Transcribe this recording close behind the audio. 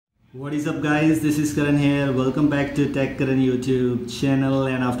What is up guys, this is Karan here. Welcome back to Tech Karan YouTube channel,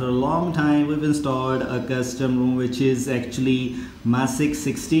 and after a long time we've installed a custom room which is actually Masik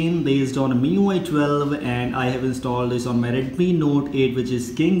 16 based on a Miui 12, and I have installed this on my Redmi Note 8 which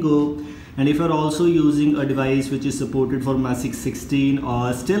is Kingo. And if you're also using a device which is supported for Masik 16,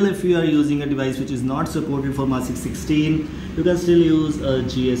 or still if you are using a device which is not supported for Masik 16, you can still use a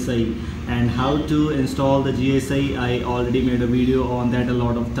GSI. And how to install the GSI, I already made a video on that a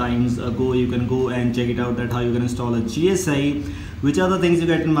lot of times ago. You can go and check it out, that how you can install a GSI, which are the things you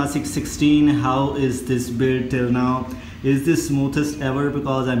get in Masik 16, how is this build till now, is this smoothest ever,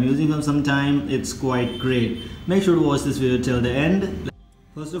 because I'm using them some time, it's quite great. Make sure to watch this video till the end.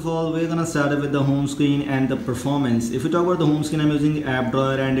 First of all, we're gonna start with the home screen and the performance. If you talk about the home screen, I'm using the app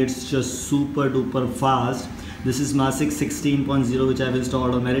drawer and it's just super duper fast. This is Masik 16.0 which I've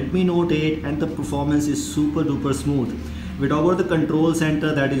installed on my Redmi Note 8, and the performance is super duper smooth. We talk about the control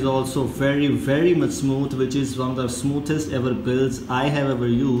center, that is also very much smooth, which is one of the smoothest ever builds I have ever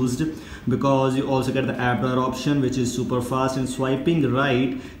used, because you also get the app drawer option which is super fast, and swiping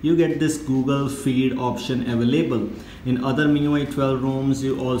right you get this Google feed option available. In other Miui 12 rooms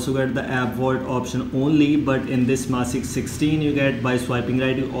you also get the app vault option only, but in this Masik 16 you get, by swiping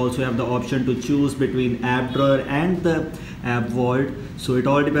right, you also have the option to choose between app drawer and the app vault. So it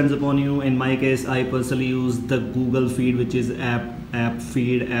all depends upon you. In my case, I personally use the Google feed, which is app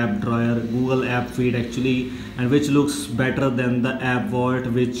feed, app drawer, Google app feed actually, and which looks better than the app vault,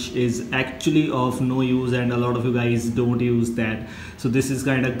 which is actually of no use, and a lot of you guys don't use that. So this is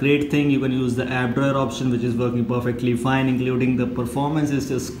kind of great thing. You can use the app drawer option, which is working perfectly fine, including the performance is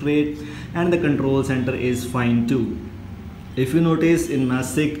just great, and the control center is fine too. If you notice, in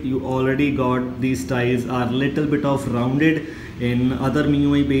Masik you already got these tiles are little bit of rounded. In other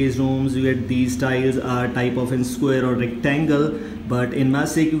Miui based rooms you get these tiles are type of in square or rectangle, but in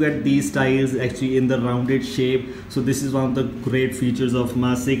Masik you get these tiles actually in the rounded shape. So this is one of the great features of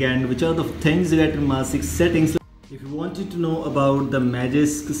Masik, and which are the things you get in Masik settings. If you wanted to know about the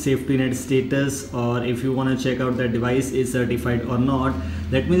Magisk safety net status, or if you want to check out that device is certified or not,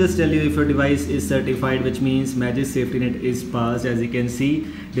 let me just tell you, if your device is certified, which means Magisk safety net is passed. As you can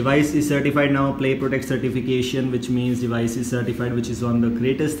see, device is certified now, Play Protect certification, which means device is certified, which is one of the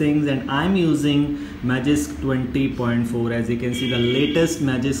greatest things. And I'm using Magisk 20.4, as you can see, the latest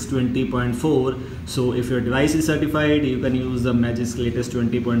Magisk 20.4. So if your device is certified, you can use the Magisk latest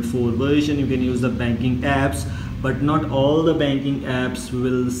 20.4 version. You can use the banking apps, but not all the banking apps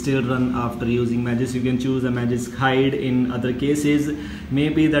will still run after using Magisk. You can choose a Magisk Hide in other cases.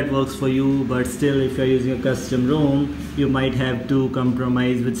 Maybe that works for you, but still if you're using a custom room, you might have to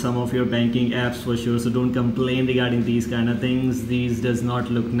compromise with some of your banking apps for sure. So don't complain regarding these kind of things. These does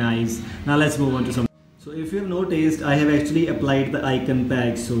not look nice. Now let's move on to some. So if you have noticed, I have actually applied the icon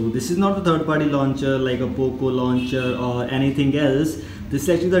pack. So this is not a third-party launcher like a Poco launcher or anything else. This is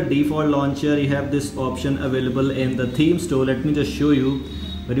actually the default launcher. You have this option available in the theme store. Let me just show you.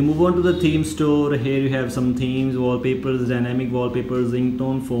 When you move on to the theme store, here you have some themes, wallpapers, dynamic wallpapers,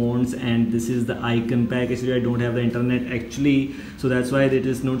 ringtone fonts, and this is the icon pack. Actually I don't have the internet actually, so that's why it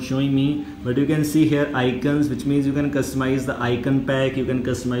is not showing me, but you can see here icons, which means you can customize the icon pack, you can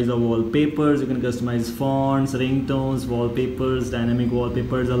customize the wallpapers, you can customize fonts, ringtones, wallpapers, dynamic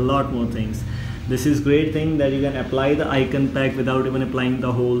wallpapers, a lot more things. This is great thing that you can apply the icon pack without even applying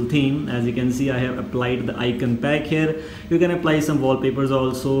the whole theme. As you can see, I have applied the icon pack here. You can apply some wallpapers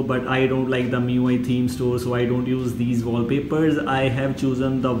also, but I don't like the Miui theme store, so I don't use these wallpapers. I have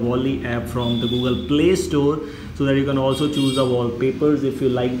chosen the Wally app from the Google Play Store, so that you can also choose the wallpapers if you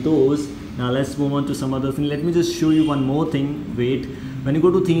like those. Now let's move on to some other thing. Let me just show you one more thing. Wait, when you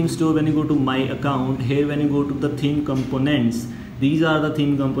go to theme store, when you go to my account, here when you go to the theme components, these are the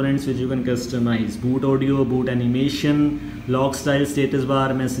theme components which you can customize: boot audio, boot animation, lock style, status bar,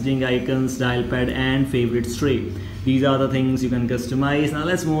 messaging icons, dial pad, and favorite tray. These are the things you can customize. Now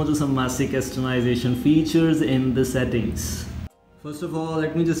let's move on to some Masik customization features in the settings. First of all,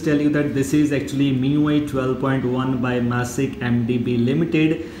 let me just tell you that this is actually Miui 12.1 by Masik MDB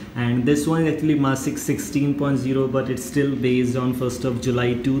Limited, and this one is actually Masik 16.0, but it's still based on 1st of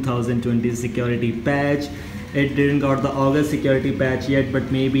July 2020 security patch. It didn't got the August security patch yet,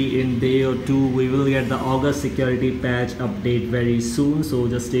 but maybe in day or two we will get the August security patch update very soon, so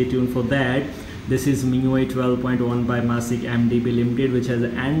just stay tuned for that. This is Miui 12.1 by Masik MDB Limited, which has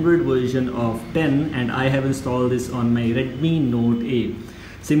an Android version of 10, and I have installed this on my Redmi Note 8.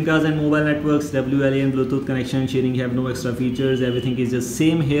 SIM cards and mobile networks, WLAN and Bluetooth connection sharing have no extra features. Everything is just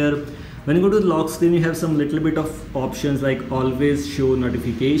same here. When you go to the lock screen, you have some little bit of options like always show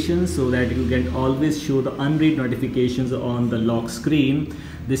notifications, so that you can always show the unread notifications on the lock screen.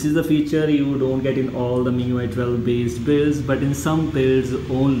 This is a feature you don't get in all the Miui 12 based builds, but in some builds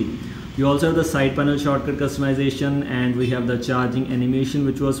only. You also have the side panel shortcut customization, and we have the charging animation,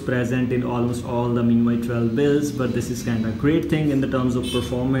 which was present in almost all the Miui 12 builds, but this is kind of a great thing in the terms of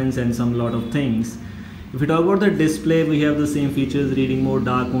performance and some lot of things. If we talk about the display, we have the same features: reading mode,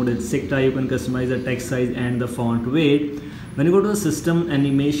 dark mode, etc. You can customize the text size and the font weight. When you go to the system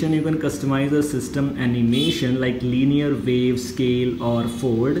animation, you can customize the system animation like linear, wave, scale or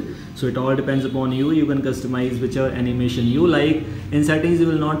fold. So it all depends upon you. You can customize whichever animation you like. In settings, you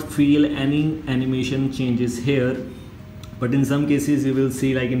will not feel any animation changes here, but in some cases you will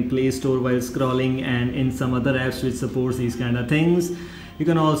see, like in Play Store while scrolling and in some other apps which supports these kind of things. You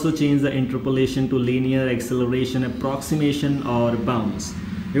can also change the interpolation to linear, acceleration, approximation or bounce.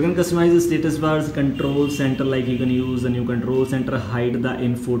 You can customize the status bars, control center, like you can use the new control center, hide the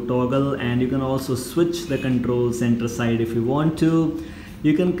info toggle, and you can also switch the control center side if you want to.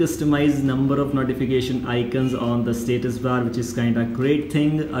 You can customize number of notification icons on the status bar, which is kind of great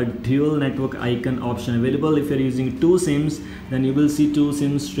thing. A dual network icon option available. If you're using two SIMs, then you will see two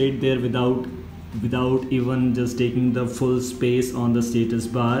SIMs straight there without even just taking the full space on the status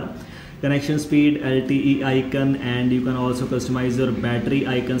bar. Connection speed, LTE icon, and you can also customize your battery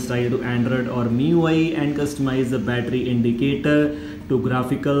icon style to Android or Miui, and customize the battery indicator to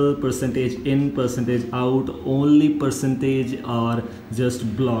graphical, percentage in, percentage out, only percentage, or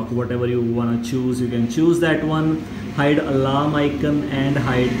just block. Whatever you want to choose, you can choose that one. Hide alarm icon and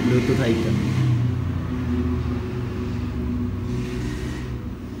hide Bluetooth icon.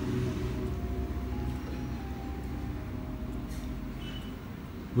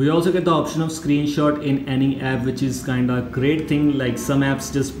 We also get the option of screenshot in any app, which is kind of a great thing. Like some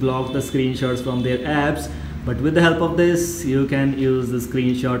apps just block the screenshots from their apps, but with the help of this, you can use the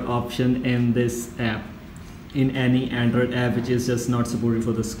screenshot option in this app, in any Android app which is just not supported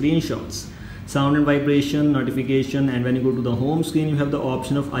for the screenshots. Sound and vibration, notification, and when you go to the home screen, you have the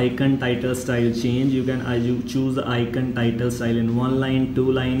option of icon title style change. You can you choose the icon title style in one line,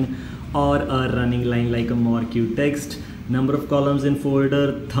 two line, or a running line like a marquee text. Number of columns in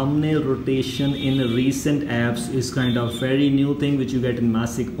folder, thumbnail rotation in recent apps is kind of very new thing which you get in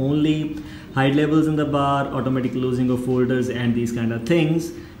Masik only. Hide labels in the bar, automatic closing of folders, and these kind of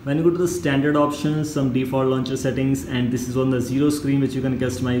things. When you go to the standard options, some default launcher settings, and this is on the zero screen which you can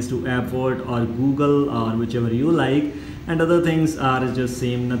customize to AppWord or Google or whichever you like, and other things are just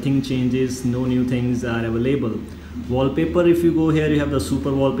same, nothing changes, no new things are available. Wallpaper, if you go here, you have the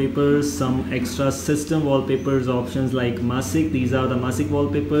super wallpapers, some extra system wallpapers options like Masik. These are the Masik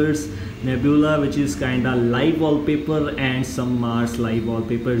wallpapers, Nebula, which is kinda live wallpaper, and some Mars live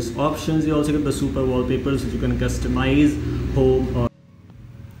wallpapers options. You also get the super wallpapers which you can customize home or.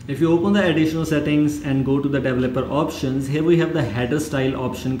 If you open the additional settings and go to the developer options, here we have the header style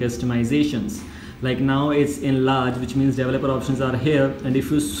option customizations. Like now it's in large, which means developer options are here, and if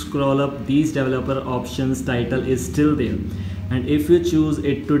you scroll up, these developer options title is still there, and if you choose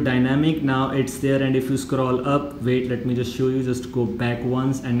it to dynamic, now it's there. And if you scroll up, wait, let me just show you, just go back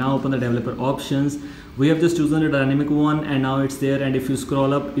once, and now open the developer options. We have just chosen the dynamic one, and now it's there. And if you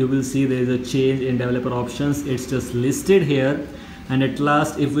scroll up, you will see there is a change in developer options. It's just listed here. And at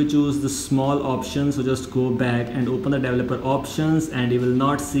last, if we choose the small option, so just go back and open the developer options, and you will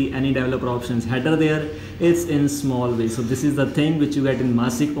not see any developer options header there. It's in small way. So this is the thing which you get in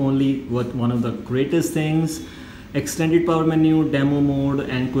Masik only. One of the greatest things. Extended power menu, demo mode,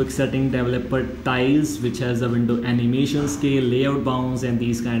 and quick setting developer tiles, which has a window animation scale, layout bounds, and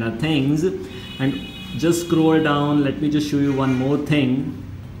these kind of things. And just scroll down. Let me just show you one more thing.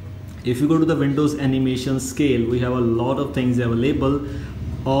 If you go to the Windows animation scale, we have a lot of things available,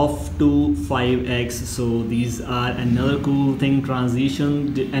 off to 5x. So these are another cool thing: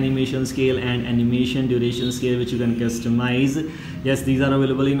 transition animation scale and animation duration scale, which you can customize. Yes, these are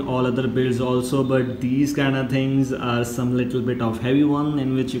available in all other builds also, but these kind of things are some little bit of heavy one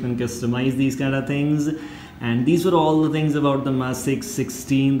in which you can customize these kind of things. And these were all the things about the Masik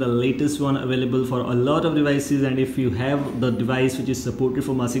 16, the latest one available for a lot of devices. And if you have the device which is supported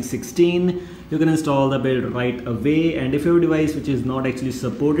for Masik 16, you can install the build right away. And if you have a device which is not actually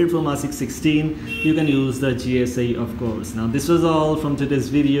supported for Masik 16, you can use the GSI, of course. Now this was all from today's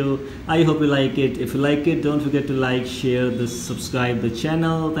video. I hope you like it. If you like it, don't forget to like, share, subscribe the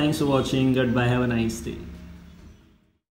channel. Thanks for watching. Goodbye. Have a nice day.